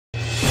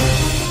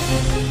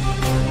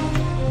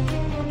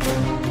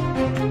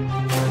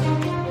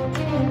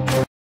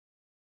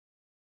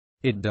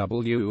It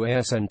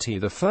wasn't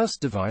the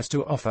first device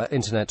to offer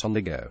internet on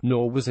the go,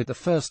 nor was it the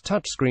first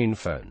touchscreen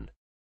phone.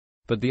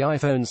 But the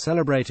iPhone,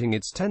 celebrating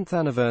its 10th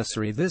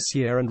anniversary this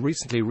year and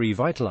recently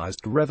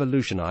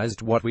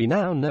revolutionized what we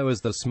now know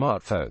as the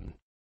smartphone.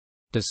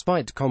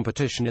 Despite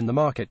competition in the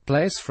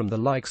marketplace from the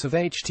likes of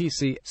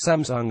HTC,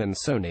 Samsung and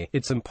Sony,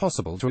 it's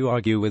impossible to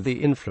argue with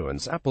the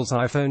influence Apple's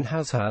iPhone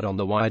has had on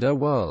the wider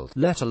world,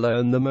 let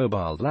alone the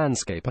mobile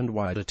landscape and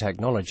wider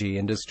technology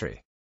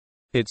industry.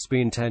 It's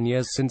been 10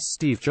 years since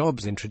Steve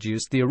Jobs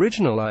introduced the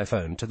original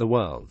iPhone to the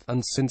world,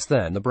 and since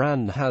then the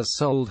brand has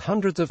sold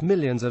hundreds of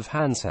millions of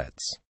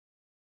handsets.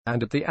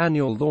 And at the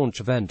annual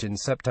launch event in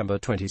September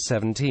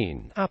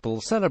 2017,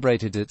 Apple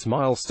celebrated its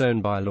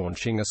milestone by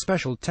launching a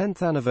special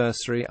 10th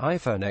anniversary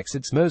iPhone X,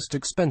 its most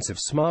expensive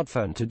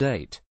smartphone to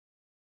date.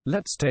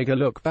 Let's take a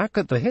look back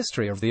at the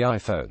history of the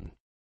iPhone.